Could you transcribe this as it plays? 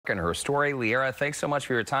and her story. Liara, thanks so much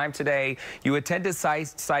for your time today. You attended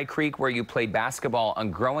Side Creek where you played basketball,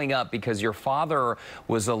 and growing up, because your father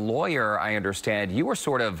was a lawyer, I understand, you were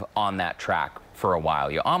sort of on that track for a while.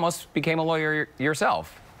 You almost became a lawyer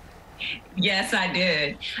yourself. Yes, I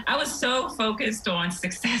did. I was so focused on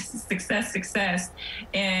success,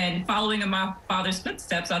 and following in my father's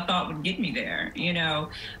footsteps, I thought would get me there,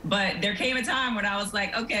 But there came a time when I was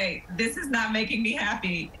like, okay, this is not making me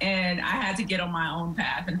happy, and I had to get on my own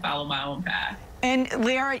path and follow my own path. And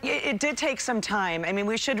Liara, it did take some time. I mean,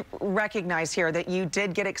 we should recognize here that you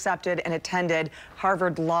did get accepted and attended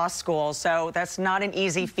Harvard Law School, so that's not an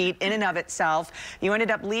easy feat in and of itself. You ended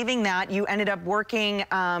up leaving that. You ended up working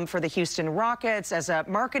for the Houston Rockets as a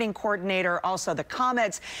marketing coordinator, also the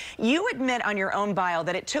Comets. You admit on your own bio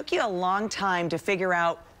that it took you a long time to figure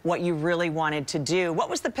out what you really wanted to do. What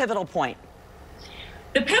was the pivotal point?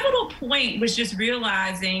 The pivotal point was just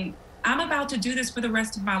realizing I'm about to do this for the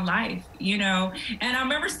rest of my life, And I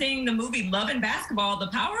remember seeing the movie Love and Basketball, The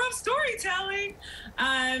Power of Storytelling,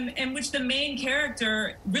 in which the main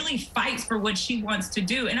character really fights for what she wants to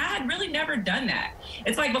do. And I had really never done that.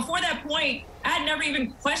 It's like before that point, I had never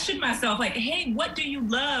even questioned myself, like, hey, what do you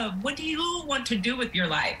love? What do you want to do with your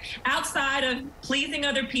life? Outside of pleasing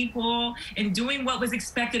other people and doing what was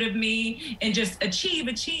expected of me and just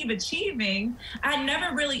achieving, I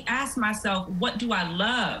never really asked myself, what do I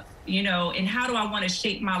love? And how do I want to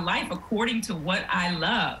shape my life according to what I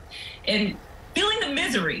love? And feeling the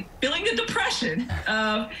misery, feeling the depression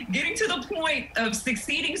of getting to the point of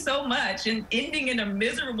succeeding so much and ending in a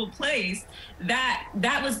miserable place,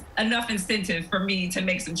 that was enough incentive for me to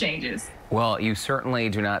make some changes. Well, you certainly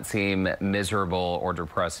do not seem miserable or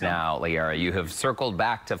depressed now, Liara. You have circled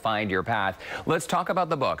back to find your path. Let's talk about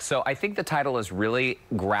the book. So I think the title is really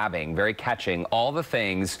grabbing, very catching, All the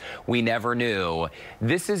Things We Never Knew.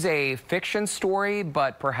 This is a fiction story,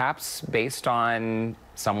 but perhaps based on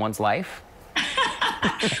someone's life?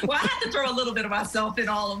 Well, I have to throw a little bit of myself in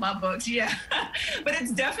all of my books, yeah. But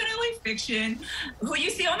it's definitely fiction. Who you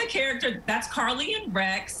see on the character, that's Carly and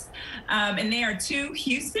Rex. And they are two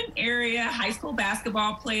Houston area high school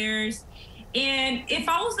basketball players. And it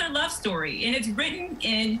follows their love story. And it's written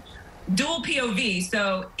in dual POV.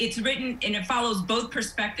 So it's written and it follows both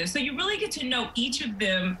perspectives. So you really get to know each of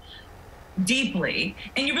them deeply,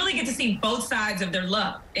 and you really get to see both sides of their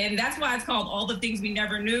love. And that's why it's called All the Things We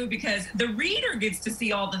Never Knew, because the reader gets to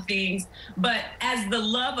see all the things, but as the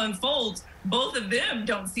love unfolds, both of them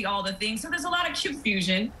don't see all the things. So there's a lot of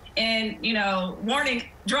confusion and, warning,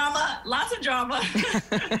 drama, lots of drama.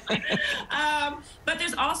 But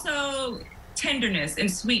there's also tenderness and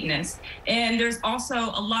sweetness. And there's also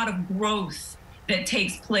a lot of growth that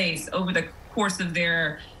takes place over the course of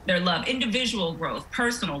their love, individual growth,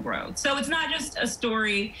 personal growth. So it's not just a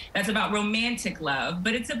story that's about romantic love,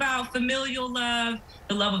 but it's about familial love,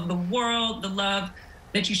 the love of the world, the love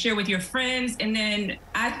that you share with your friends, and then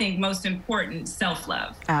I think most important,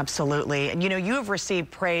 self-love. Absolutely. And you have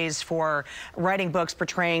received praise for writing books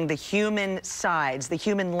portraying the human sides, the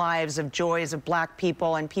human lives of joys of Black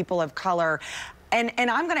people and people of color. And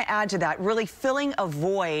I'm going to add to that, really filling a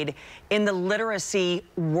void in the literacy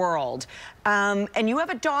world. And you have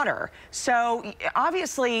a daughter. So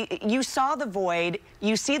obviously you saw the void,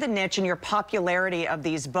 you see the niche in your popularity of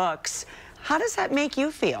these books. How does that make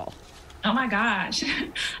you feel? Oh my gosh,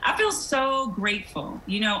 I feel so grateful.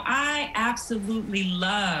 I absolutely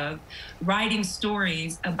love writing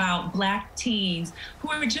stories about Black teens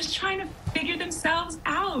who are just trying to figure themselves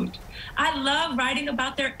out. I love writing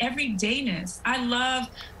about their everydayness. I love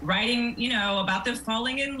writing, about them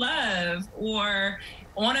falling in love or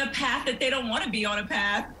on a path that they don't want to be on a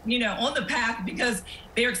path, on the path because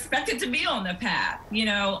they're expected to be on the path.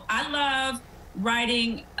 I love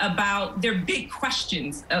writing about their big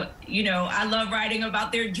questions. I love writing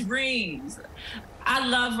about their dreams. I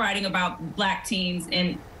love writing about Black teens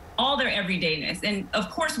and all their everydayness. And of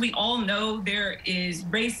course, we all know there is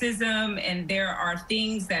racism and there are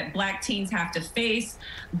things that Black teens have to face.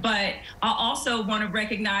 But I also want to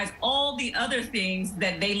recognize all the other things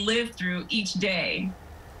that they live through each day.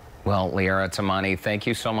 Well, Liara Tamani, thank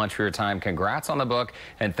you so much for your time. Congrats on the book,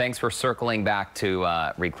 and thanks for circling back to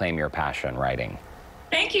reclaim your passion, writing.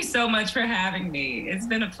 Thank you so much for having me. It's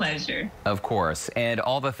been a pleasure. Of course. And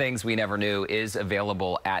All the Things We Never Knew is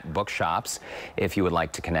available at bookshops. If you would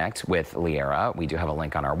like to connect with Liara, we do have a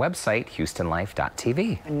link on our website,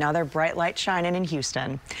 HoustonLife.tv. Another bright light shining in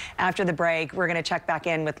Houston. After the break, we're going to check back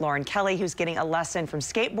in with Lauren Kelly, who's getting a lesson from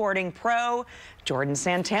skateboarding pro Jordan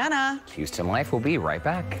Santana. Houston Life will be right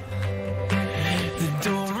back.